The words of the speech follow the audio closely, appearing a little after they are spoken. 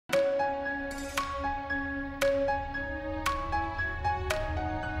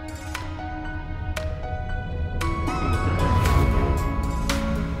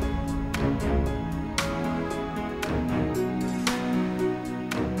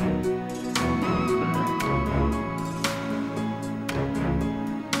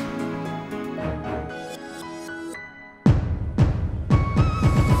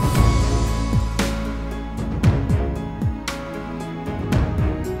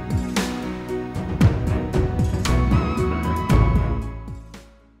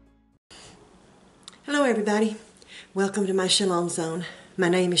everybody. Welcome to my Shalom Zone. My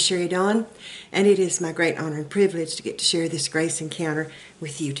name is Sherry Dawn, and it is my great honor and privilege to get to share this grace encounter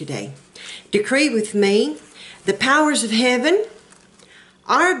with you today. Decree with me, the powers of heaven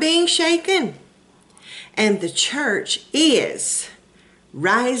are being shaken, and the church is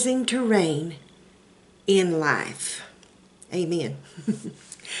rising to reign in life. Amen.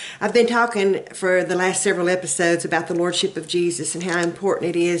 I've been talking for the last several episodes about the Lordship of Jesus and how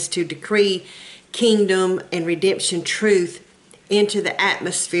important it is to decree kingdom and redemption truth into the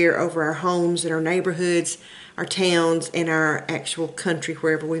atmosphere over our homes and our neighborhoods, our towns, and our actual country,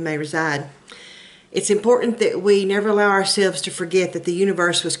 wherever we may reside. It's important that we never allow ourselves to forget that the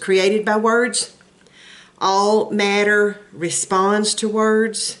universe was created by words. All matter responds to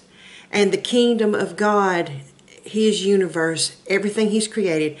words, and the kingdom of God, His universe, everything He's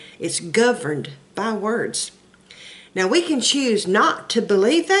created, it's governed by words. Now we can choose not to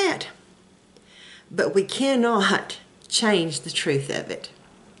believe that, but we cannot change the truth of it.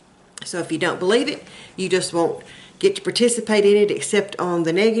 So if you don't believe it, you just won't get to participate in it except on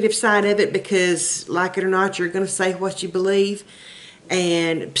the negative side of it, because like it or not, you're going to say what you believe,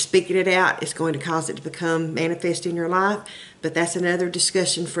 and speaking it out is going to cause it to become manifest in your life. But that's another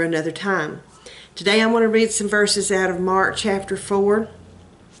discussion for another time. Today I want to read some verses out of Mark chapter 4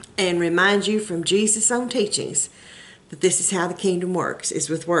 and remind you from Jesus' own teachings that this is how the kingdom works, is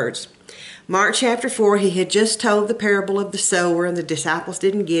with words. Mark chapter 4, he had just told the parable of the sower, and the disciples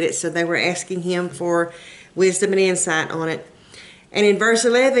didn't get it, so they were asking him for wisdom and insight on it. And in verse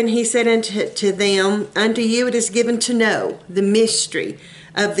 11, he said unto them, unto you it is given to know the mystery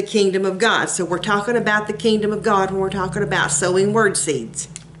of the kingdom of God. So we're talking about the kingdom of God when we're talking about sowing word seeds.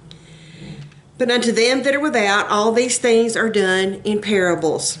 But unto them that are without, all these things are done in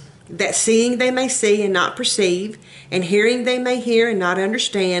parables, that seeing they may see and not perceive, and hearing they may hear and not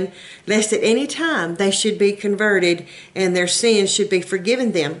understand, lest at any time they should be converted, and their sins should be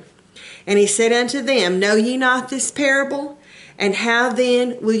forgiven them. And he said unto them, know ye not this parable? And how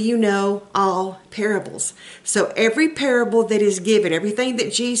then will you know all parables? So every parable that is given, everything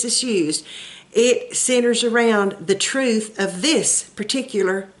that Jesus used, it centers around the truth of this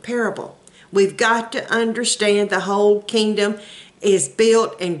particular parable. We've got to understand the whole kingdom is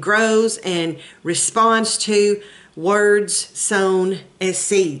built and grows and responds to words sown as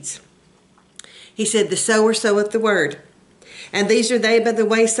seeds. He said, the sower soweth the word. And these are they by the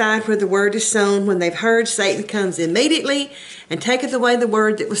wayside where the word is sown. When they've heard, Satan comes immediately and taketh away the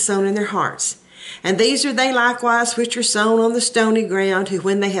word that was sown in their hearts. And these are they likewise which are sown on the stony ground, who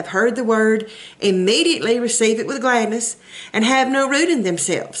when they have heard the word, immediately receive it with gladness, and have no root in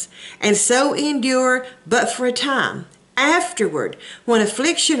themselves, and so endure but for a time. Afterward, when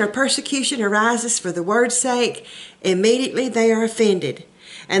affliction or persecution arises for the word's sake, immediately they are offended.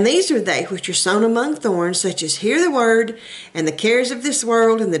 And these are they which are sown among thorns, such as hear the word, and the cares of this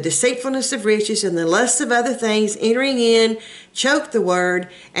world, and the deceitfulness of riches, and the lusts of other things entering in, choke the word,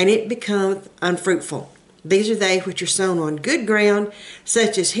 and it becometh unfruitful. These are they which are sown on good ground,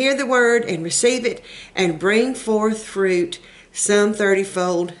 such as hear the word, and receive it, and bring forth fruit, some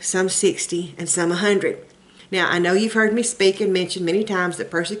 30-fold, some 60, and some 100. Now, I know you've heard me speak and mention many times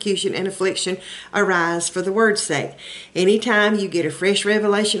that persecution and affliction arise for the word's sake. Anytime you get a fresh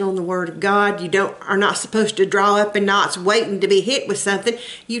revelation on the word of God, you are not supposed to draw up in knots waiting to be hit with something.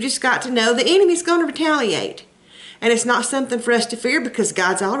 You just got to know the enemy's going to retaliate. And it's not something for us to fear, because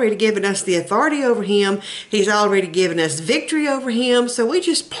God's already given us the authority over him. He's already given us victory over him. So we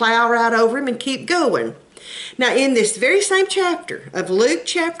just plow right over him and keep going. Now, in this very same chapter of Luke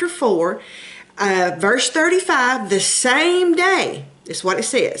chapter 4, verse 35, the same day, is what it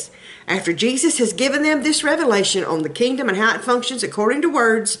says. After Jesus has given them this revelation on the kingdom and how it functions according to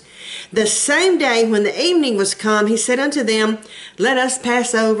words, the same day when the evening was come, he said unto them, let us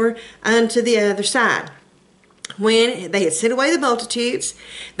pass over unto the other side. When they had sent away the multitudes,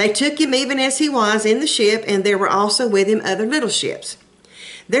 they took him even as he was in the ship, and there were also with him other little ships.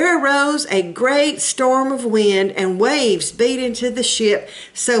 There arose a great storm of wind, and waves beat into the ship,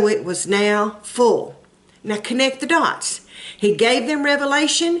 so it was now full. Now connect the dots. He gave them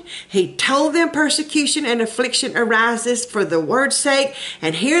revelation. He told them persecution and affliction arises for the word's sake.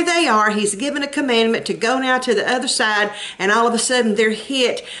 And here they are. He's given a commandment to go now to the other side, and all of a sudden they're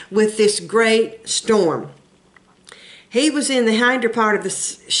hit with this great storm. He was in the hinder part of the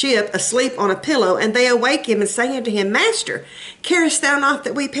ship, asleep on a pillow, and they awake him and say unto him, Master, carest thou not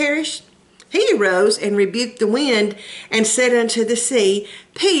that we perish? He arose and rebuked the wind and said unto the sea,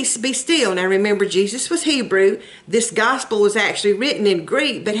 Peace, be still. Now remember, Jesus was Hebrew. This gospel was actually written in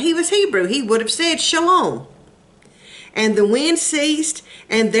Greek, but he was Hebrew. He would have said Shalom. And the wind ceased,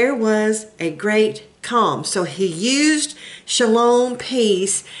 and there was a great calm. So he used shalom,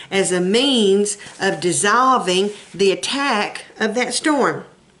 peace, as a means of dissolving the attack of that storm.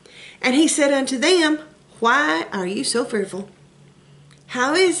 And he said unto them, why are you so fearful?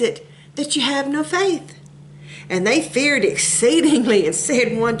 How is it that you have no faith? And they feared exceedingly and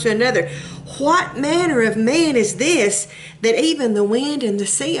said one to another, what manner of man is this, that even the wind and the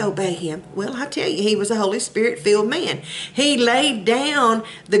sea obey him? Well, I tell you, he was a Holy Spirit-filled man. He laid down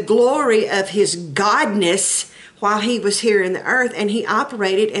the glory of his godness while he was here in the earth, and he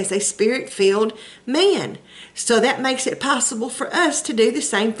operated as a Spirit-filled man. So that makes it possible for us to do the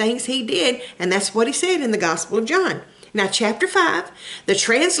same things he did, and that's what he said in the Gospel of John. Now, chapter 5, the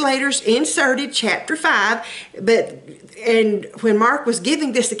translators inserted chapter 5, and when Mark was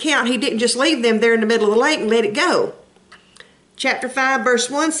giving this account, he didn't just leave them there in the middle of the lake and let it go. Chapter 5, verse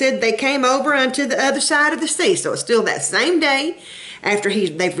 1 said, they came over unto the other side of the sea. So it's still that same day after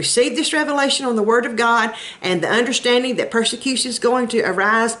they've received this revelation on the Word of God and the understanding that persecution is going to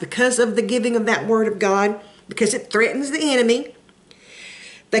arise because of the giving of that Word of God, because it threatens the enemy.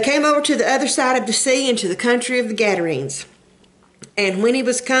 They came over to the other side of the sea into the country of the Gadarenes. And when he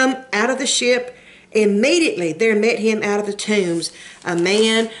was come out of the ship, immediately there met him out of the tombs a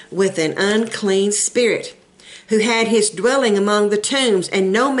man with an unclean spirit, who had his dwelling among the tombs,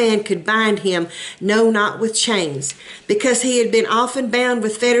 and no man could bind him, no, not with chains, because he had been often bound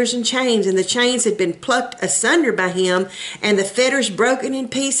with fetters and chains, and the chains had been plucked asunder by him, and the fetters broken in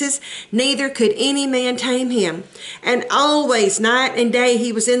pieces, neither could any man tame him. And always, night and day,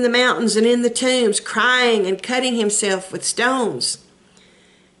 he was in the mountains and in the tombs, crying and cutting himself with stones.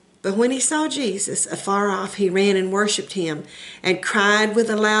 But when he saw Jesus afar off, he ran and worshipped him, and cried with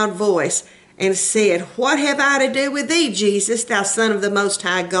a loud voice, and said, what have I to do with thee, Jesus, thou Son of the Most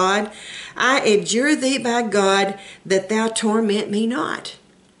High God? I adjure thee by God that thou torment me not.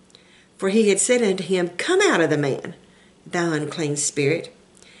 For he had said unto him, come out of the man, thou unclean spirit.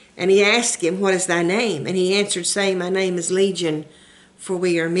 And he asked him, what is thy name? And he answered, saying, my name is Legion, for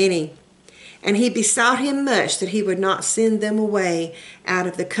we are many. And he besought him much that he would not send them away out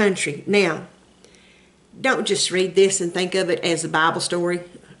of the country. Now, don't just read this and think of it as a Bible story.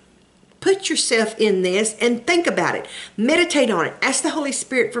 Put yourself in this and think about it. Meditate on it. Ask the Holy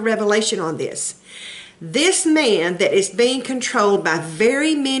Spirit for revelation on this. This man that is being controlled by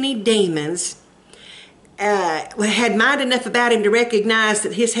very many demons had mind enough about him to recognize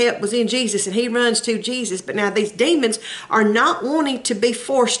that his help was in Jesus, and he runs to Jesus. But now these demons are not wanting to be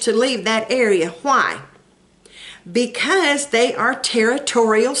forced to leave that area. Why? Because they are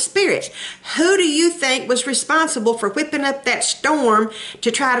territorial spirits. Who do you think was responsible for whipping up that storm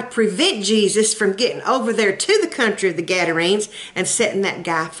to try to prevent Jesus from getting over there to the country of the Gadarenes and setting that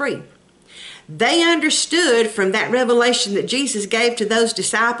guy free? They understood from that revelation that Jesus gave to those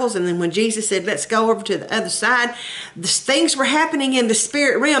disciples, and then when Jesus said, let's go over to the other side, things were happening in the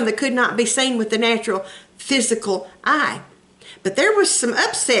spirit realm that could not be seen with the natural physical eye. But there was some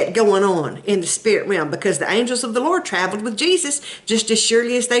upset going on in the spirit realm, because the angels of the Lord traveled with Jesus just as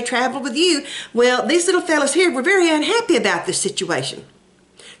surely as they traveled with you. Well, these little fellas here were very unhappy about this situation.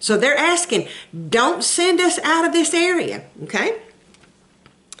 So they're asking, don't send us out of this area, okay?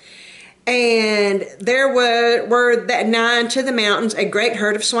 And there were that nigh unto the mountains a great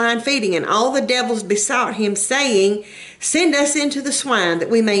herd of swine feeding, and all the devils besought him, saying, send us into the swine,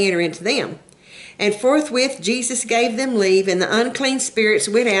 that we may enter into them. And forthwith Jesus gave them leave, and the unclean spirits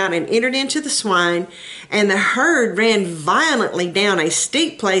went out and entered into the swine, and the herd ran violently down a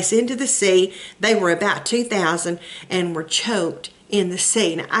steep place into the sea. They were about 2,000 and were choked in the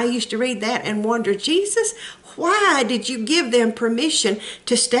sea. Now, I used to read that and wonder, Jesus, why did you give them permission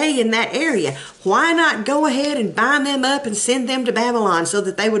to stay in that area? Why not go ahead and bind them up and send them to Babylon so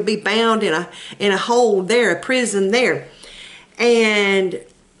that they would be bound in a hold there, a prison there? And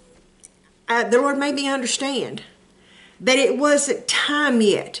the Lord made me understand that it wasn't time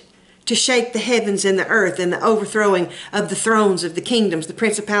yet to shake the heavens and the earth and the overthrowing of the thrones of the kingdoms, the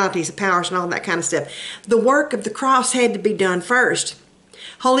principalities, the powers, and all that kind of stuff. The work of the cross had to be done first.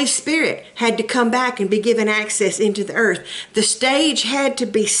 Holy Spirit had to come back and be given access into the earth. The stage had to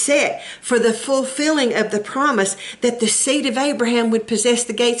be set for the fulfilling of the promise that the seed of Abraham would possess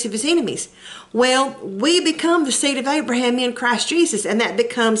the gates of his enemies. Well, we become the seed of Abraham in Christ Jesus, and that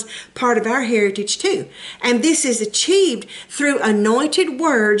becomes part of our heritage too. And this is achieved through anointed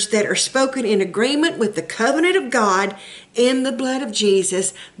words that are spoken in agreement with the covenant of God in the blood of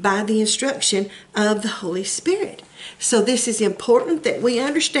Jesus by the instruction of the Holy Spirit. So this is important that we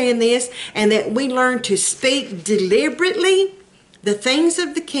understand this, and that we learn to speak deliberately the things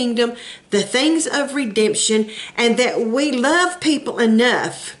of the kingdom, the things of redemption, and that we love people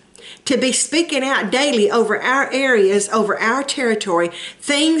enough to be speaking out daily over our areas, over our territory,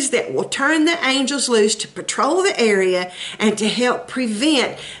 things that will turn the angels loose to patrol the area and to help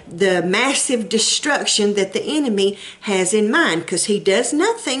prevent the massive destruction that the enemy has in mind, because he does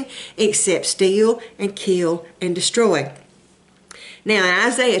nothing except steal and kill and destroy. Now, in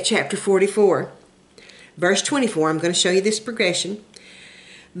Isaiah chapter 44, verse 24, I'm going to show you this progression.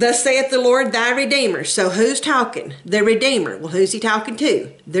 Thus saith the Lord thy Redeemer. So who's talking? The Redeemer. Well, who's he talking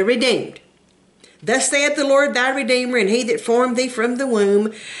to? The redeemed. Thus saith the Lord thy Redeemer, and he that formed thee from the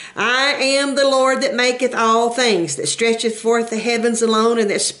womb. I am the Lord that maketh all things, that stretcheth forth the heavens alone, and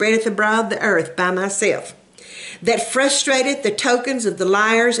that spreadeth abroad the earth by myself. That frustrateth the tokens of the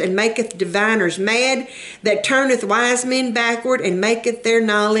liars, and maketh diviners mad, that turneth wise men backward, and maketh their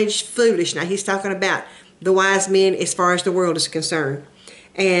knowledge foolish. Now he's talking about the wise men as far as the world is concerned.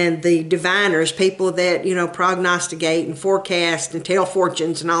 And the diviners, people that, prognosticate and forecast and tell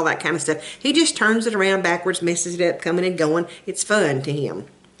fortunes and all that kind of stuff. He just turns it around backwards, messes it up, coming and going. It's fun to him.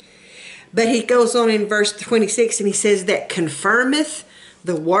 But he goes on in verse 26 and he says, that confirmeth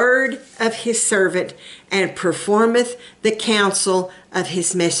the word of his servant and performeth the counsel of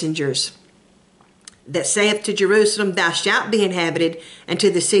his messengers. That saith to Jerusalem, thou shalt be inhabited, and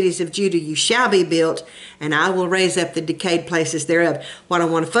to the cities of Judah you shall be built, and I will raise up the decayed places thereof. What I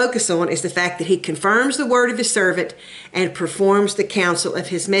want to focus on is the fact that he confirms the word of his servant and performs the counsel of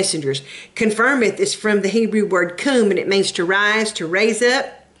his messengers. Confirmeth is from the Hebrew word kum, and it means to rise, to raise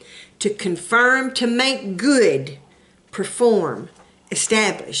up, to confirm, to make good, perform,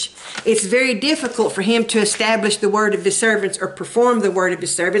 establish. It's very difficult for him to establish the word of his servants or perform the word of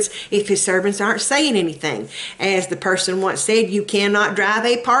his servants if his servants aren't saying anything. As the person once said, you cannot drive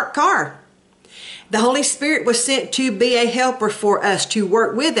a parked car. The Holy Spirit was sent to be a helper for us, to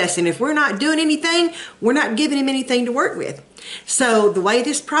work with us. And if we're not doing anything, we're not giving him anything to work with. So the way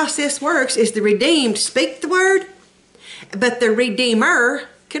this process works is the redeemed speak the word, but the Redeemer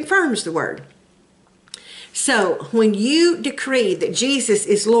confirms the word. So when you decree that Jesus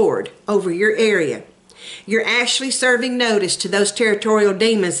is Lord over your area, you're actually serving notice to those territorial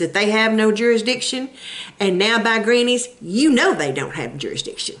demons that they have no jurisdiction. And now by grannies, you know they don't have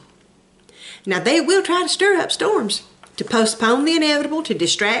jurisdiction. Now they will try to stir up storms, to postpone the inevitable, to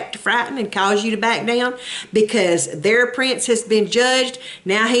distract, to frighten, and cause you to back down, because their prince has been judged.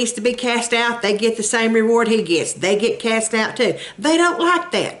 Now he's to be cast out. They get the same reward he gets. They get cast out too. They don't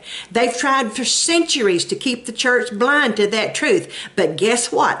like that. They've tried for centuries to keep the church blind to that truth. But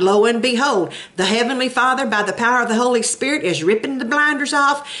guess what? Lo and behold, the Heavenly Father, by the power of the Holy Spirit, is ripping the blinders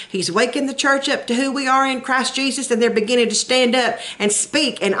off. He's waking the church up to who we are in Christ Jesus, and they're beginning to stand up and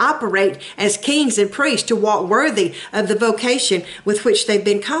speak and operate as kings and priests, to walk worthy of the vocation with which they've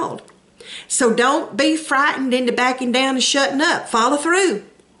been called. So don't be frightened into backing down and shutting up. Follow through.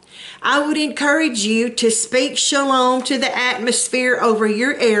 I would encourage you to speak shalom to the atmosphere over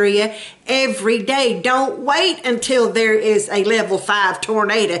your area every day. Don't wait until there is a level 5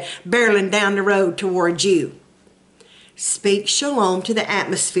 tornado barreling down the road towards you. Speak shalom to the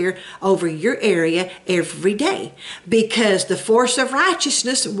atmosphere over your area every day, because the force of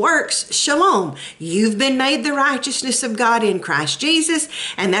righteousness works shalom. You've been made the righteousness of God in Christ Jesus,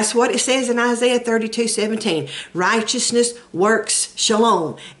 and that's what it says in Isaiah 32:17. Righteousness works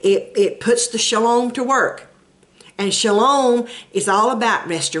shalom. It puts the shalom to work. And shalom is all about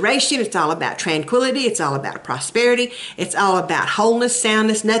restoration. It's all about tranquility. It's all about prosperity. It's all about wholeness,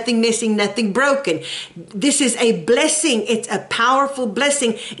 soundness, nothing missing, nothing broken. This is a blessing. It's a powerful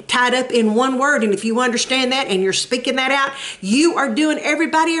blessing tied up in one word. And if you understand that and you're speaking that out, you are doing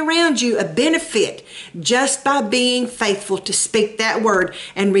everybody around you a benefit just by being faithful to speak that word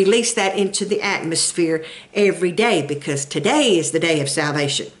and release that into the atmosphere every day, because today is the day of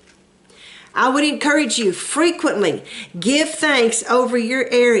salvation. I would encourage you frequently give thanks over your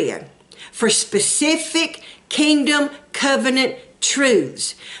area for specific kingdom covenant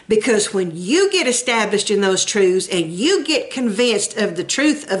truths, because when you get established in those truths and you get convinced of the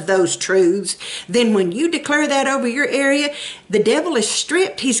truth of those truths, then when you declare that over your area, the devil is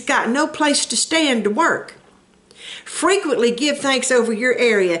stripped. He's got no place to stand to work. Frequently give thanks over your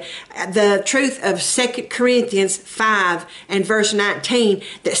area. The truth of 2 Corinthians 5 and verse 19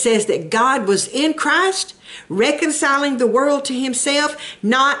 that says that God was in Christ, reconciling the world to himself,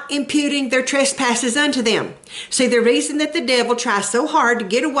 not imputing their trespasses unto them. See, the reason that the devil tries so hard to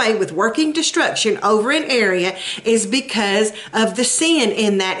get away with working destruction over an area is because of the sin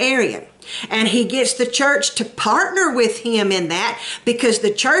in that area. And he gets the church to partner with him in that, because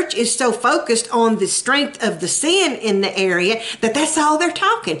the church is so focused on the strength of the sin in the area that that's all they're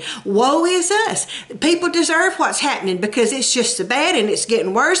talking. Woe is us. People deserve what's happening because it's just so bad and it's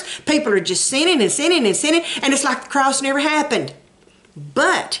getting worse. People are just sinning and sinning and sinning, and it's like the cross never happened.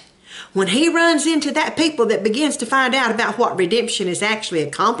 But when he runs into that people that begins to find out about what redemption is actually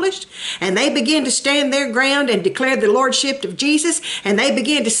accomplished, and they begin to stand their ground and declare the lordship of Jesus, and they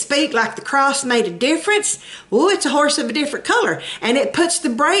begin to speak like the cross made a difference, oh, it's a horse of a different color. And it puts the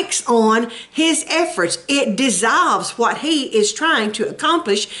brakes on his efforts. It dissolves what he is trying to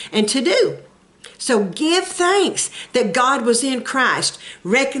accomplish and to do. So give thanks that God was in Christ,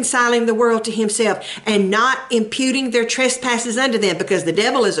 reconciling the world to himself and not imputing their trespasses unto them, because the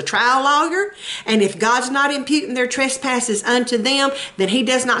devil is a trial lawyer. And if God's not imputing their trespasses unto them, then he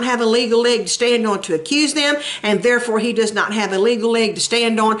does not have a legal leg to stand on to accuse them. And therefore he does not have a legal leg to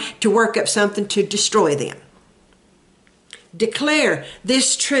stand on to work up something to destroy them. Declare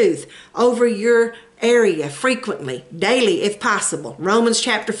this truth over your area frequently, daily if possible. Romans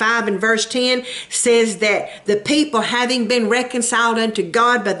chapter 5 and verse 10 says that the people, having been reconciled unto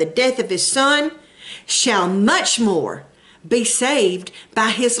God by the death of his Son, shall much more be saved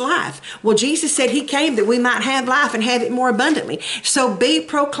by his life. Well, Jesus said he came that we might have life and have it more abundantly. So be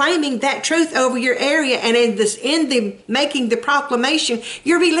proclaiming that truth over your area, and in the making the proclamation,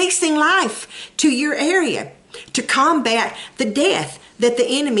 you're releasing life to your area to combat the death that the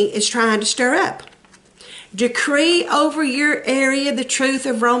enemy is trying to stir up. Decree over your area the truth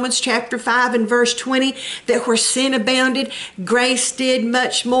of Romans chapter 5 and verse 20, that where sin abounded, grace did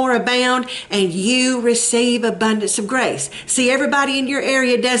much more abound, and you receive abundance of grace. See, everybody in your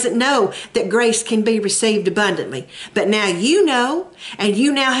area doesn't know that grace can be received abundantly. But now you know, and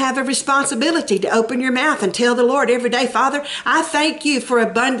you now have a responsibility to open your mouth and tell the Lord every day, Father, I thank you for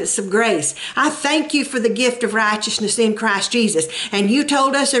abundance of grace. I thank you for the gift of righteousness in Christ Jesus. And you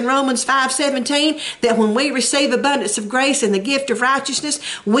told us in Romans 5:17 that when we receive abundance of grace and the gift of righteousness,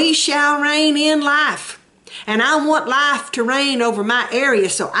 we shall reign in life. And I want life to reign over my area,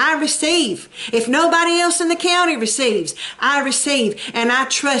 so I receive. If nobody else in the county receives, I receive. And I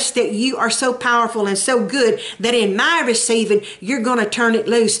trust that you are so powerful and so good that in my receiving, you're going to turn it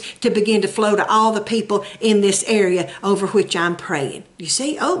loose to begin to flow to all the people in this area over which I'm praying. You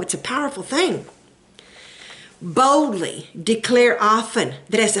see? Oh, it's a powerful thing. Boldly declare often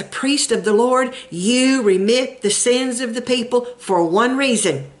that as a priest of the Lord, you remit the sins of the people for one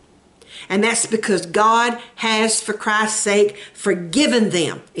reason. And that's because God has, for Christ's sake, forgiven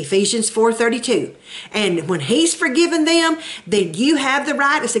them. Ephesians 4:32. And when he's forgiven them, then you have the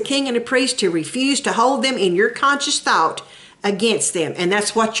right as a king and a priest to refuse to hold them in your conscious thought against them. And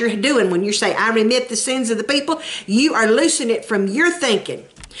that's what you're doing when you say, I remit the sins of the people. You are loosening it from your thinking,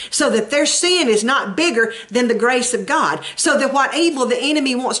 so that their sin is not bigger than the grace of God, so that what evil the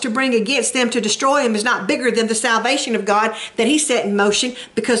enemy wants to bring against them to destroy them is not bigger than the salvation of God that he set in motion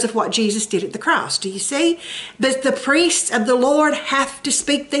because of what Jesus did at the cross. Do you see? But the priests of the Lord have to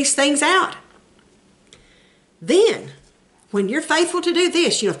speak these things out. Then, when you're faithful to do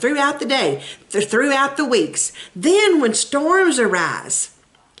this, throughout the day, throughout the weeks, then when storms arise,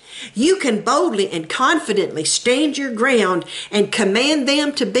 you can boldly and confidently stand your ground and command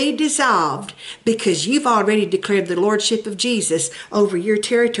them to be dissolved, because you've already declared the lordship of Jesus over your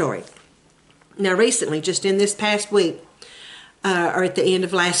territory. Now recently, just in this past week, or at the end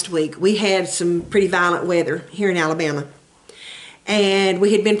of last week, we had some pretty violent weather here in Alabama. And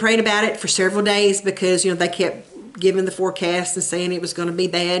we had been praying about it for several days because, they kept giving the forecast and saying it was going to be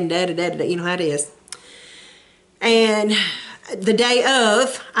bad and da-da-da-da-da, you know how it is. And the day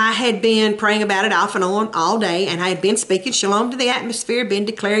of, I had been praying about it off and on all day, and I had been speaking shalom to the atmosphere, been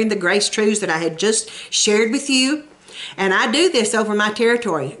declaring the grace truths that I had just shared with you. And I do this over my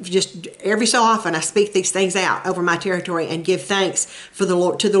territory. Just every so often, I speak these things out over my territory and give thanks to the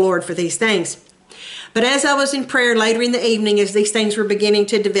Lord for these things. But as I was in prayer later in the evening, as these things were beginning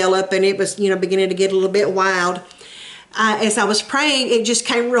to develop, and it was, beginning to get a little bit wild, as I was praying, it just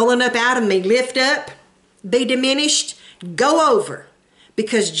came rolling up out of me. Lift up, be diminished, go over,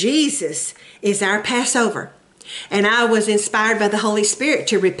 because Jesus is our Passover. And I was inspired by the Holy Spirit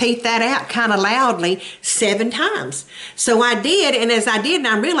to repeat that out kind of loudly 7 times. So I did, and as I did, and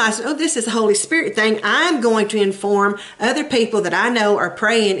I realized, this is a Holy Spirit thing, I'm going to inform other people that I know are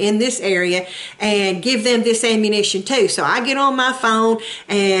praying in this area and give them this ammunition too. So I get on my phone,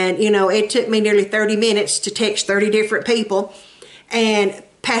 and it took me nearly 30 minutes to text 30 different people and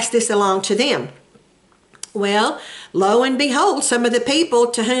pass this along to them. Well, lo and behold, some of the people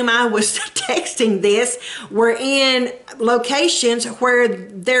to whom I was texting this were in locations where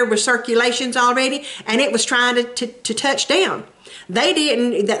there were circulations already, and it was trying to touch down. They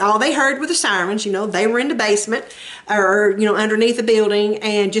didn't, that all they heard were the sirens. They were in the basement or, underneath the building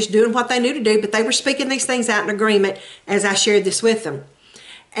and just doing what they knew to do, but they were speaking these things out in agreement as I shared this with them.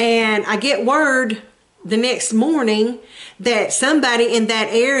 And I get word the next morning that somebody in that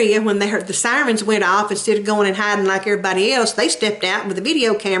area, when they heard the sirens went off, instead of going and hiding like everybody else, they stepped out with a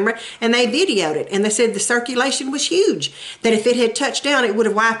video camera and they videoed it. And they said the circulation was huge, that if it had touched down, it would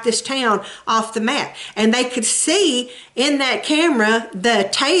have wiped this town off the map. And they could see in that camera the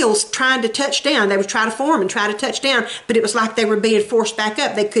tails trying to touch down. They would try to form and try to touch down, but it was like they were being forced back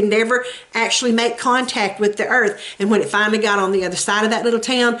up. They could never actually make contact with the earth. And when it finally got on the other side of that little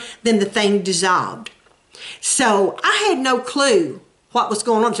town, then the thing dissolved. So I had no clue what was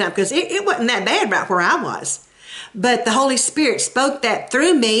going on at the time, because it wasn't that bad right where I was. But the Holy Spirit spoke that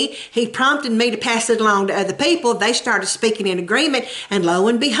through me. He prompted me to pass it along to other people. They started speaking in agreement, and lo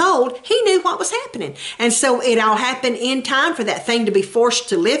and behold, he knew what was happening. And so it all happened in time for that thing to be forced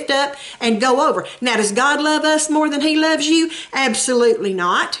to lift up and go over. Now, does God love us more than he loves you? Absolutely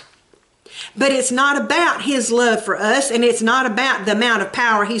not. But it's not about his love for us, and it's not about the amount of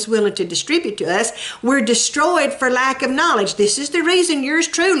power he's willing to distribute to us. We're destroyed for lack of knowledge. This is the reason yours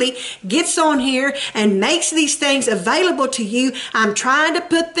truly gets on here and makes these things available to you. I'm trying to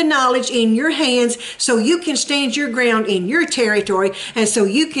put the knowledge in your hands so you can stand your ground in your territory, and so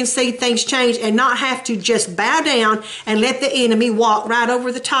you can see things change and not have to just bow down and let the enemy walk right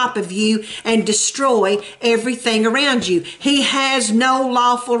over the top of you and destroy everything around you. He has no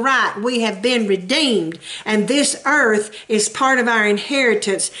lawful right. We have been redeemed, and this earth is part of our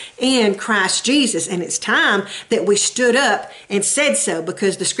inheritance in Christ Jesus. And it's time that we stood up and said so,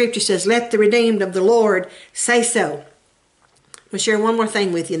 because the scripture says, let the redeemed of the Lord say so. I'm going to share one more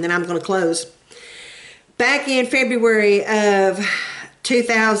thing with you, and then I'm going to close. Back in February of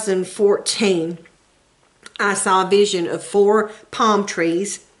 2014, I saw a vision of 4 palm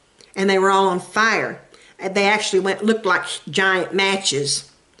trees, and they were all on fire. They actually looked like giant matches.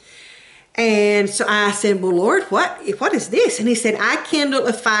 And so I said, well, Lord, what is this? And he said, I kindle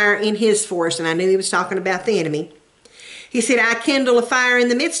a fire in his forest. And I knew he was talking about the enemy. He said, I kindle a fire in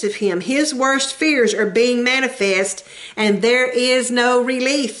the midst of him. His worst fears are being manifest, and there is no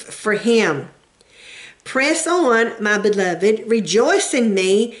relief for him. Press on, my beloved, rejoice in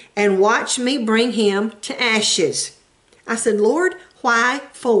me, and watch me bring him to ashes. I said, Lord, why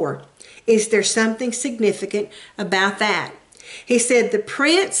for? Is there something significant about that? He said, the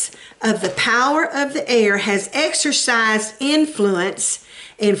prince of the power of the air has exercised influence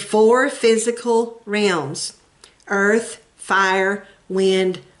in 4 physical realms: earth, fire,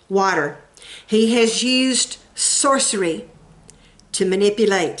 wind, water. He has used sorcery to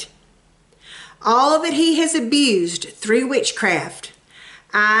manipulate. All that he has abused through witchcraft,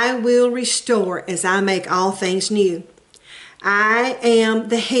 I will restore as I make all things new. I am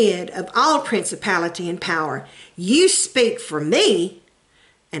the head of all principality and power. You speak for me,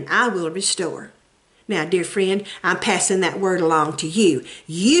 and I will restore. Now, dear friend, I'm passing that word along to you.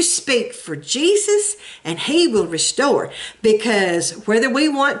 You speak for Jesus, and he will restore. Because whether we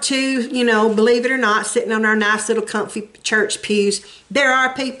want to, believe it or not, sitting on our nice little comfy church pews, there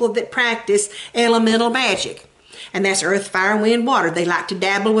are people that practice elemental magic. And that's earth, fire, wind, water. They like to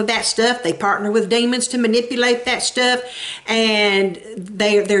dabble with that stuff. They partner with demons to manipulate that stuff. And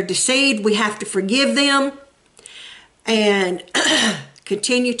they're deceived. We have to forgive them and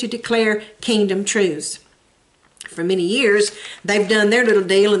continue to declare kingdom truths. For many years, they've done their little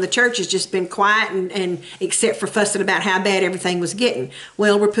deal, and the church has just been quiet and except for fussing about how bad everything was getting.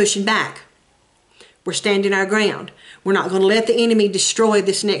 Well, we're pushing back. We're standing our ground. We're not going to let the enemy destroy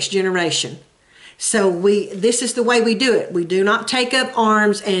this next generation. So this is the way we do it. We do not take up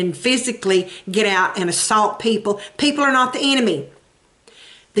arms and physically get out and assault people. People are not the enemy.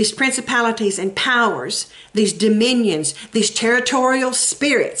 These principalities and powers, these dominions, these territorial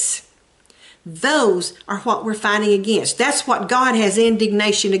spirits, those are what we're fighting against. That's what God has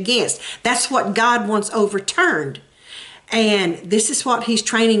indignation against. That's what God wants overturned. And this is what he's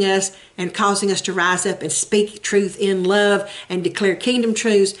training us and causing us to rise up and speak truth in love and declare kingdom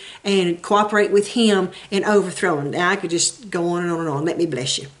truths and cooperate with him in overthrowing. Now, I could just go on and on and on. Let me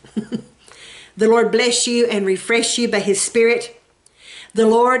bless you. The Lord bless you and refresh you by his Spirit. The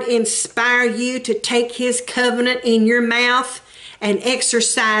Lord inspire you to take his covenant in your mouth and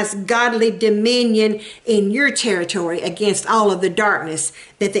exercise godly dominion in your territory against all of the darkness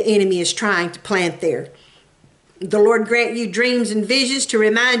that the enemy is trying to plant there. The Lord grant you dreams and visions to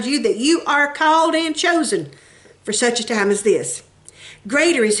remind you that you are called and chosen for such a time as this.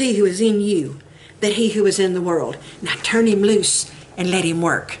 Greater is he who is in you than he who is in the world. Now turn him loose and let him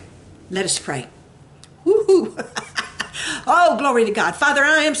work. Let us pray. Woo-hoo. Oh, glory to God. Father,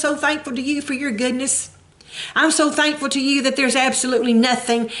 I am so thankful to you for your goodness. I'm so thankful to you that there's absolutely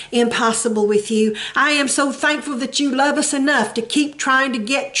nothing impossible with you. I am so thankful that you love us enough to keep trying to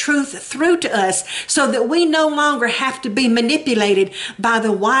get truth through to us so that we no longer have to be manipulated by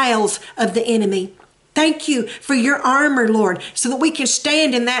the wiles of the enemy. Thank you for your armor, Lord, so that we can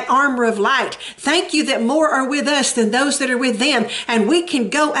stand in that armor of light. Thank you that more are with us than those that are with them, and we can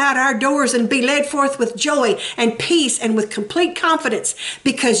go out our doors and be led forth with joy and peace and with complete confidence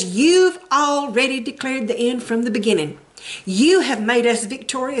because you've already declared the end from the beginning. You have made us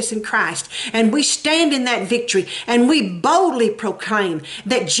victorious in Christ, and we stand in that victory, and we boldly proclaim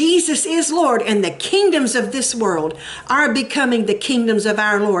that Jesus is Lord, and the kingdoms of this world are becoming the kingdoms of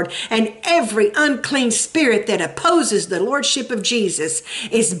our Lord, and every unclean spirit that opposes the lordship of Jesus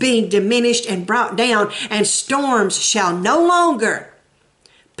is being diminished and brought down, and storms shall no longer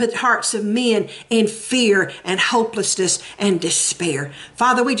put hearts of men in fear and hopelessness and despair.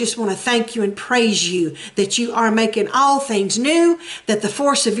 Father, we just want to thank you and praise you that you are making all things new, that the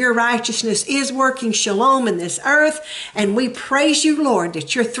force of your righteousness is working shalom in this earth. And we praise you, Lord,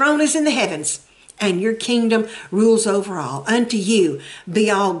 that your throne is in the heavens and your kingdom rules over all. Unto you be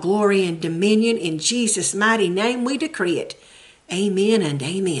all glory and dominion. In Jesus' mighty name we decree it. Amen and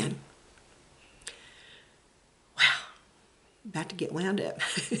amen. About to get wound up.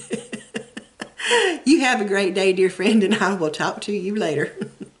 You have a great day, dear friend, and I will talk to you later.